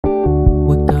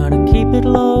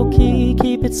low-key,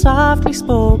 keep it softly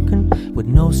spoken, with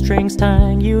no strings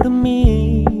tying you to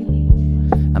me.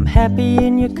 I'm happy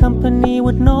in your company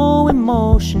with no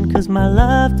emotion, 'cause my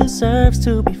love deserves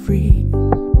to be free.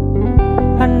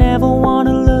 I never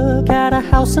wanna look at a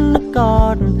house in the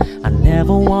garden, I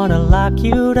never wanna lock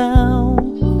you down.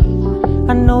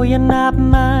 I know you're not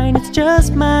mine, it's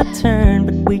just my turn,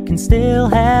 but we can still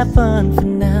have fun for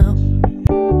now.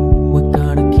 We're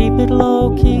gonna keep it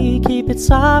low-key, keep it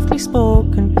softly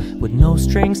spoken, with no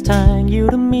strings tying you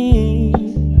to me.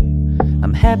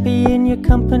 I'm happy in your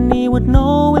company with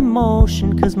no emotion,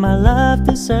 'cause my love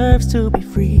deserves to be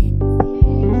free.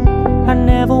 I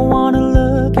never wanna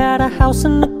look at a house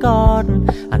in the garden,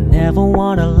 I never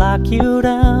wanna lock you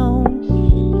down.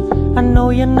 I know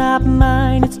you're not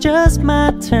mine, it's just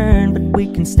my turn, but we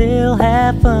can still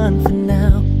have fun for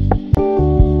now.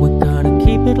 We're gonna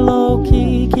keep it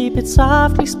low-key, keep it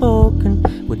softly spoken,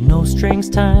 with no strings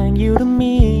tying you to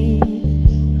me.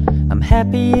 I'm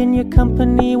happy in your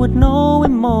company with no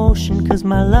emotion, 'cause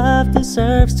my love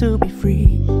deserves to be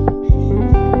free.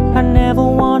 I never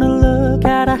wanna look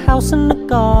at a house in the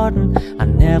garden, I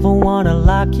never wanna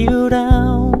lock you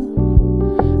down.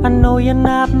 I know you're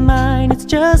not mine, it's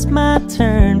just my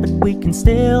turn, but we can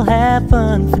still have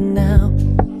fun for now.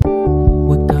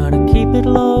 We're gonna keep it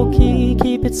low-key,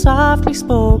 keep it softly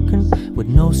spoken, with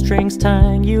no strings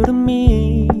tying you to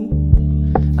me.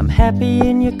 I'm happy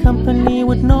in your company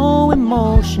with no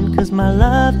emotion, 'cause my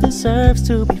love deserves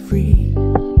to be free.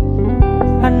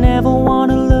 I never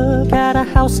wanna look at a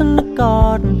house in the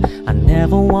garden, I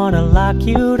never wanna lock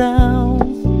you down.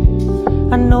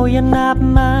 I know you're not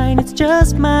mine, it's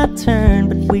just my turn,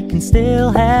 but we can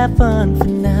still have fun for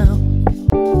now.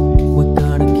 We're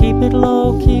gonna keep it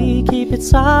low-key, keep it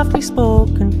softly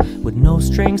spoken, with no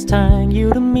strings tying you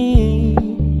to me.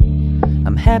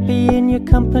 I'm happy in your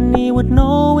company with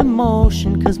no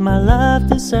emotion, 'cause my love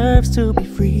deserves to be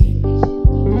free.